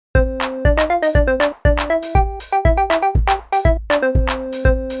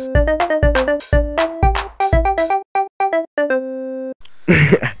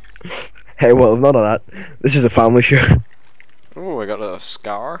Hey, well, none of that. This is a family show. Oh, I got a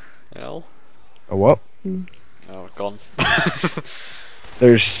scar. L. A what? Oh, gun.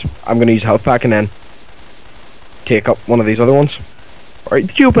 I'm gonna use health pack and then take up one of these other ones. Alright,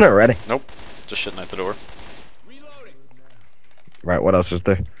 did you open it already? Nope. Just shitting out the door. Right, what else is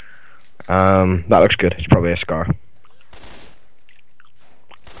there? That looks good. It's probably a scar.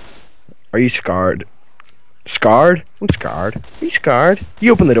 Are you scarred? Scarred? I'm scarred. Are you scarred?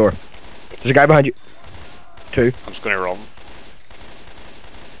 You open the door. There's a guy behind you. Two. I'm just gonna run.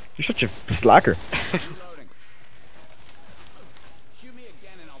 You're such a slacker.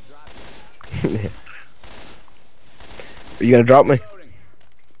 Are you gonna drop me?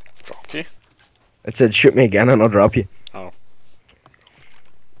 Drop you? It said shoot me again and I'll drop you. Oh.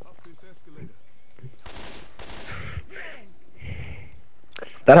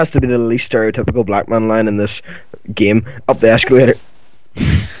 That has to be the least stereotypical black man line in this game. Up the escalator.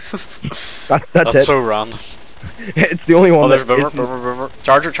 That's it. So random. It's the only one. Oh, there's that boomer.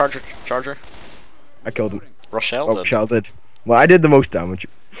 Charger. I killed him. Rochelle Oh, did. Shell did. Well, I did the most damage.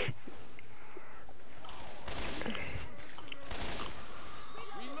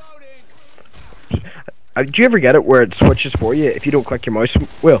 Do you ever get it where it switches for you if you don't click your mouse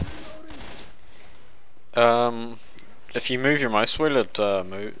wheel? If you move your mouse wheel,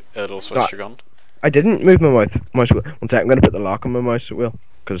 it'll switch your gun. I didn't move my mouse wheel. One sec, I'm gonna put the lock on my mouse wheel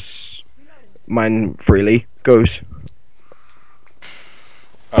because mine freely goes.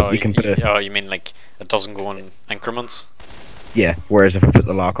 Oh, you can put it. Oh, you mean like it doesn't go in increments? Yeah. Whereas if I put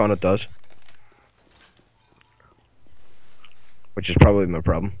the lock on, it does. Which is probably my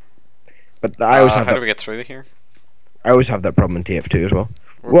problem. But I always have how that. do we get through here? I always have that problem in TF2 as well.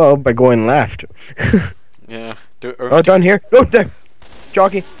 Well, by going left. Yeah. Oh, down here. No, there.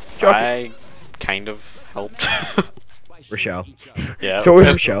 Jockey. I kind of helped. Rochelle. Yeah. It's always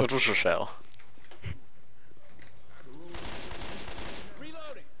Rochelle. It was Rochelle.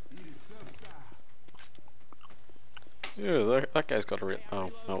 Yeah, that guy's got a real.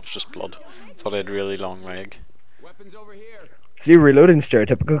 Oh no, it's just blood. Thought I had really long leg. Weapons over here. See, reloading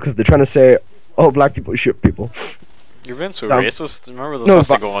stereotypical because they're trying to say all black people shoot people. You're being so Damn. racist. Remember this No, has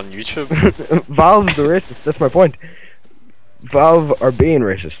to go on YouTube. Valve's the racist. That's my point. Valve are being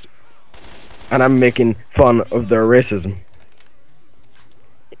racist, and I'm making fun of their racism.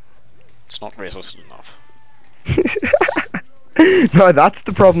 It's not racist enough. No, that's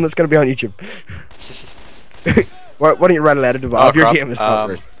the problem that's going to be on YouTube. Why don't you write a letter to Valve? Your game is not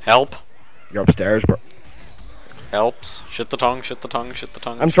racist. Help. You're upstairs, bro. Helps. Shit the tongue.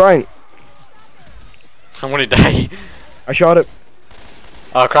 I'm trying. I'm gonna die. I shot it.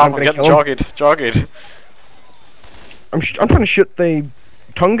 Oh crap, I'm getting kill him. jogged. I'm trying to shoot the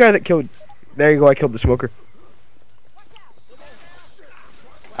tongue guy that killed. There you go. I killed the smoker.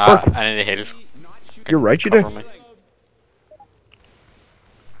 I need a heal. You're right, you do. Me.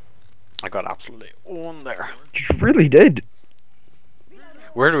 I got absolutely owned there. You really did.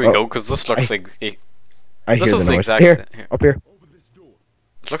 Where do we go? Because this looks like I this hear is the the noise. exact Here, up here.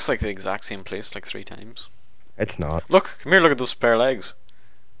 It looks like the exact same place like 3 times. It's not. Look, come here. Look at this pair of legs.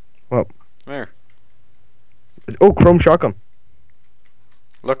 What? Come here. Oh, chrome shotgun.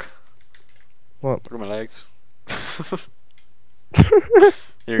 Look. What? Look at my legs.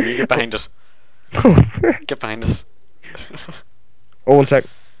 Here, you get behind us. Get behind us. Oh, one sec.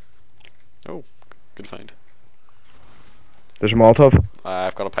 Oh, good find. There's a Molotov.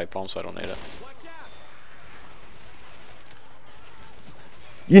 I've got a pipe bomb, so I don't need it.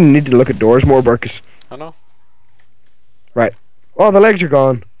 You need to look at doors more, Burkus. I know. Right. Oh, the legs are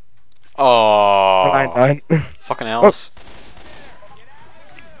gone. Oh, Nine. fucking Alice.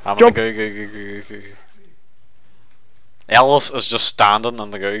 I'm Jump. gonna go. Alice is just standing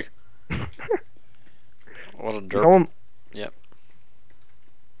on the go. What a jerk. Come. Yep.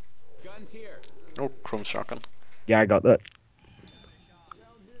 Guns here. Oh, chrome shotgun. Yeah, I got that.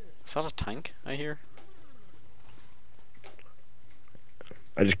 Is that a tank I hear?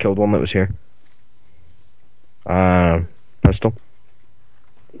 I just killed one that was here. Pistol.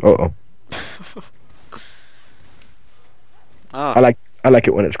 Uh-oh. Ah. I like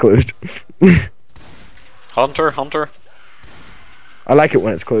it when it's closed. Hunter, I like it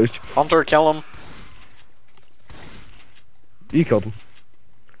when it's closed. kill him. You killed him.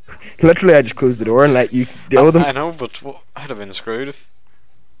 Literally, I just closed the door and let you deal with him. I know, but I'd have been screwed if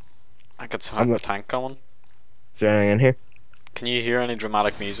I could have the tank coming. Is there anything in here? Can you hear any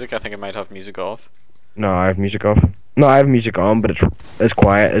dramatic music? I think it might have music off. No, I have music off. No, I have music on, but it's as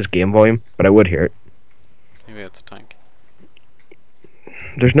quiet as game volume. But I would hear it. Maybe it's a tank.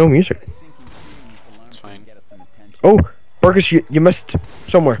 There's no music. It's fine. Oh, Burkus, you missed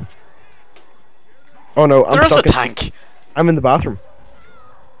somewhere. Oh no, I'm There is a stuck in. tank! I'm in the bathroom.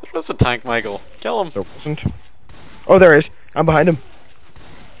 There is a tank, Michael. Kill him. There wasn't. Oh, there is. I'm behind him.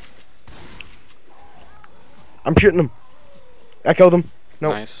 I'm shooting him. I killed him. No,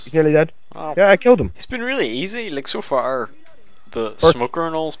 Nice. he's nearly dead. Oh, Yeah, I killed him. it's been really easy, like so far. The Burk, smoker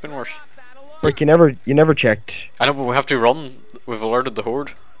and all's been worse. Burk, you never checked. I know, but we have to run. We've alerted the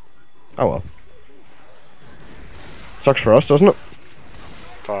horde. Oh well. Sucks for us, doesn't it?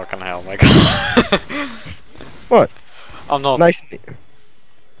 Fucking hell, Michael. What? I'm not. Nice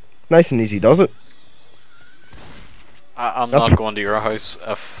and easy, does it? I'm That's not going to your house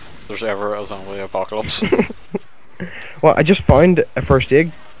if there's ever a zombie apocalypse. Well, I just found a first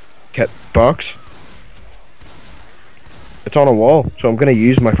aid kit box. It's on a wall, so I'm gonna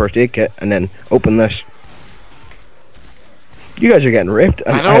use my first aid kit and then open this. You guys are getting raped,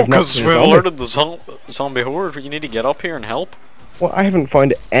 and I I know, have not because seen a we've zombie. alerted the zombie horde. You need to get up here and help. Well, I haven't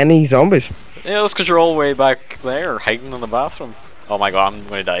found any zombies. Yeah, that's because you're all the way back there, hiding in the bathroom. Oh my god, I'm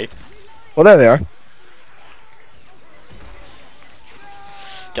gonna die. Well, there they are.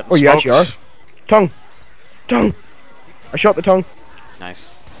 Getting Oh, you actually are. smoked. Tongue. I shot the tongue.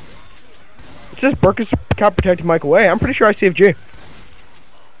 Nice. It says BurkusCat protected Mike away. I'm pretty sure I saved you.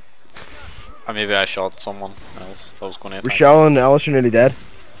 Or maybe I shot someone else that was going to attack. Rochelle and Alice are nearly dead.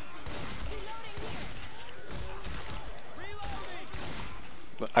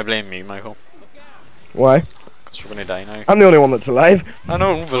 I blame me, Michael. Why? Because we're going to die now. I'm the only one that's alive. I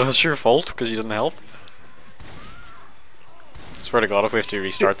know, but it's your fault because you didn't help. Swear to God, if we have to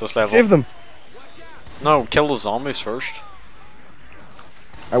restart this level. Save them. No, kill the zombies first.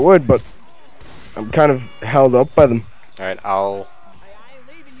 I would, but I'm kind of held up by them. Alright, I'll...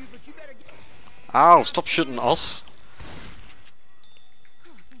 Ow, stop shooting us.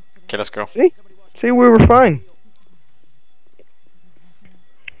 Okay, let's go. See, we were fine.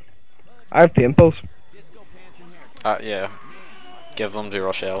 I have pimples. Yeah. Give them to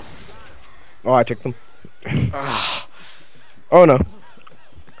Rochelle. Oh, I took them. Oh no.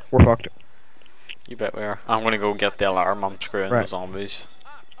 We're fucked. You bet we are. I'm gonna go get the alarm. I'm screwing the zombies.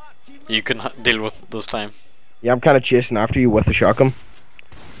 You can deal with it this time. Yeah, I'm kind of chasing after you with the shotgun.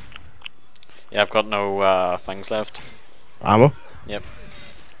 Yeah, I've got no things left. Ammo? Yep.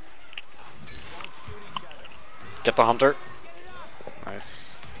 Get the hunter.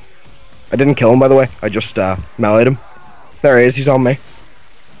 Nice. I didn't kill him, by the way. I just meleeed him. There he is. He's on me.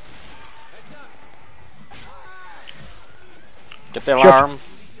 Get the alarm.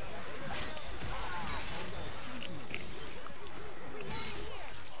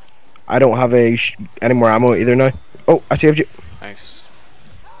 I don't have any more ammo either now. Oh, I saved you. Nice.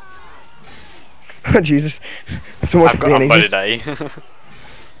 Jesus. So much for being I'm about easy. to die.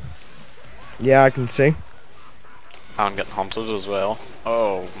 Yeah, I can see. I'm getting hunted as well.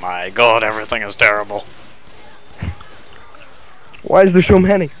 Oh my god, everything is terrible. Why is there so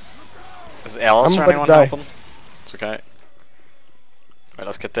many? Is Alice I'm or about to anyone die. helping? It's okay. Right,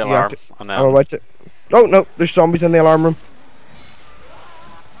 let's get the You alarm have to- and then... I'm about to. Oh no, there's zombies in the alarm room.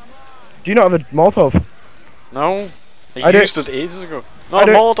 Do you not have a Molotov? No, I I do. used it ages ago. I Not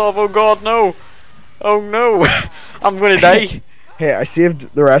a do. Molotov, oh god, no! Oh no! I'm gonna die! Hey, I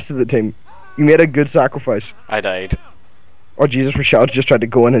saved the rest of the team. You made a good sacrifice. I died. Oh Jesus, Rochelle just tried to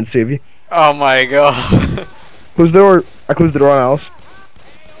go in and save you. Oh my god. Close the door. I closed the door on Alice.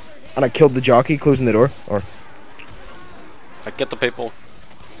 And I killed the jockey closing the door. Or I get the people.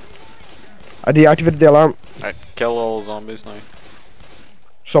 I deactivated the alarm. Right, kill all the zombies now.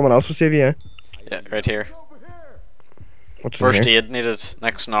 Someone else will save you, eh? Yeah, right here. What's in First here? aid needed.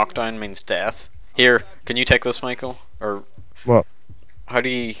 Next knockdown means death. Here, can you take this, Michael? Or What? how do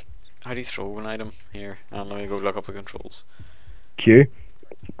you throw an item? Here, let me go look up the controls. Q.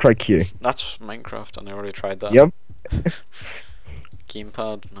 Try Q. That's Minecraft, and I already tried that. Yep.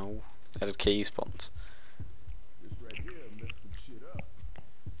 Gamepad, no. Edit keys, buttons.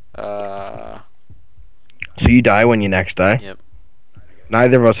 So you die when you next die? Yep.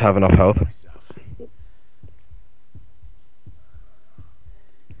 Neither of us have enough health.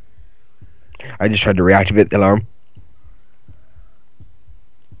 I just tried to reactivate the alarm.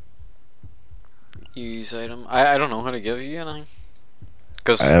 Use item. I don't know how to give you anything.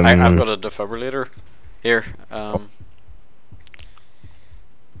 Because Um, I've got a defibrillator. Here, I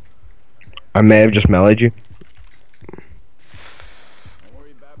may have just meleeed you.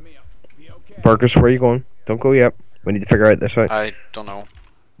 Burkus, where are you going? Don't go yet. We need to figure out this out. I don't know.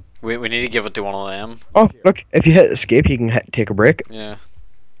 We need to give it to one of them. Oh, look. If you hit escape, you can take a break. Yeah.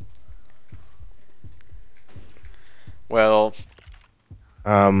 Well,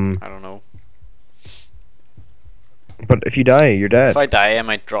 I don't know. But if you die, you're dead. If I die, I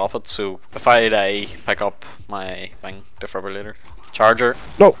might drop it. So if I die, pick up my thing, defibrillator, charger.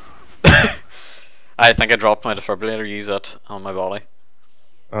 No. I think I dropped my defibrillator. Use it on my body.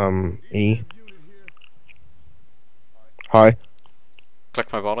 E. Hi.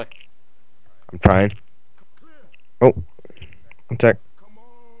 Click my body. I'm trying. Oh. One sec.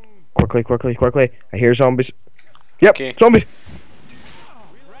 Quickly, quickly, quickly. I hear zombies. Yep, Okay. zombies.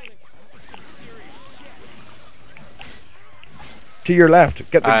 To your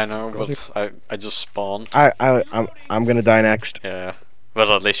left. Get the. I know, but I just spawned. I'm gonna die next. Yeah, but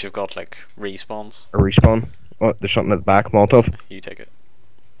at least you've got like respawns. A respawn. Oh, there's something at the back. Molotov. You take it.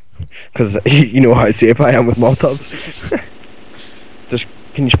 Because you know how safe I am with Molotovs. Just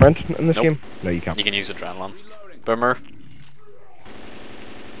can you sprint in this Nope. game? No, you can't. You can use adrenaline. Boomer.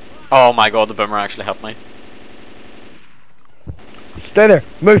 Oh my god, the boomer actually hit me. Stay there.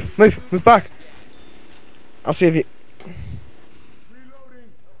 Move, move, move back. I'll save you.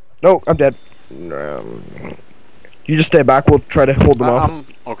 No, I'm dead. You just stay back. We'll try to hold them off. I'm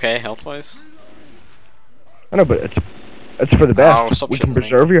okay health wise. I know, but it's for the best. Stop We shooting can me.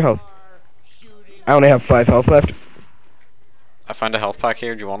 preserve your health. I only have 5 health left. I found a health pack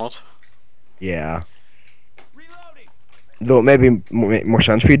here. Do you want it? Yeah. Though it may be make more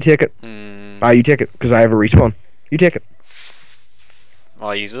sense for you to take it. You take it because I have a respawn. You take it.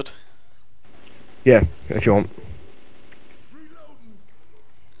 I'll use it. Yeah, if you want.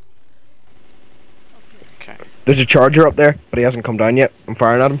 Okay. There's a charger up there, but he hasn't come down yet. I'm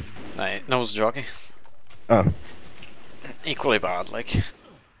firing at him. No, it's a jockey. Oh. Equally bad, like.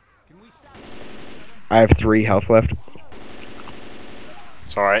 I have 3 health left.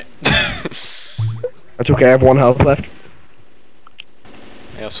 It's alright. That's okay. I have 1 health left.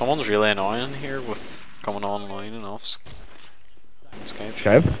 Yeah, someone's really annoying here with coming online and off Skype.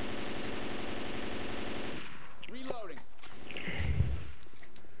 Skype.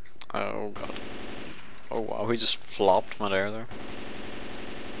 Oh god. Oh wow, he just flopped midair there.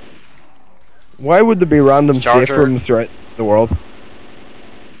 Why would there be random safe Charger. rooms throughout the world?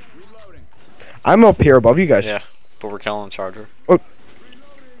 I'm up here above you guys. Yeah, but we're killing the charger. Oh.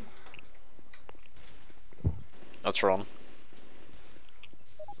 Let's run.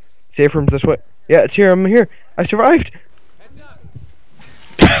 Safe rooms this way. Yeah, it's here. I'm here. I survived.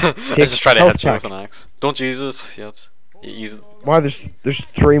 I just try to health hit you pack. with an axe. Don't use it yet. Use it. Why? There's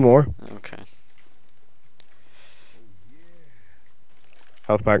 3 more. Okay.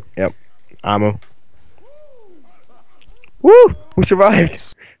 Health pack. Yep. Ammo. Woo! We survived.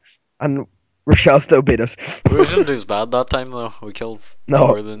 Nice. And Rochelle still beat us. We didn't do as bad that time though. We killed No,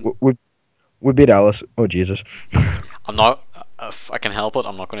 more than. we beat Alice. Oh Jesus. I'm not. If I can help it,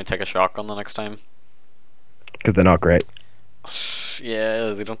 I'm not going to take a shotgun the next time. Because they're not great.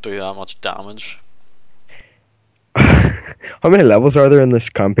 Yeah, they don't do that much damage. How many levels are there in this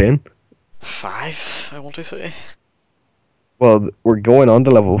campaign? 5, I want to say. Well, we're going on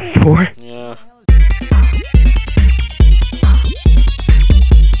to level 4. Yeah.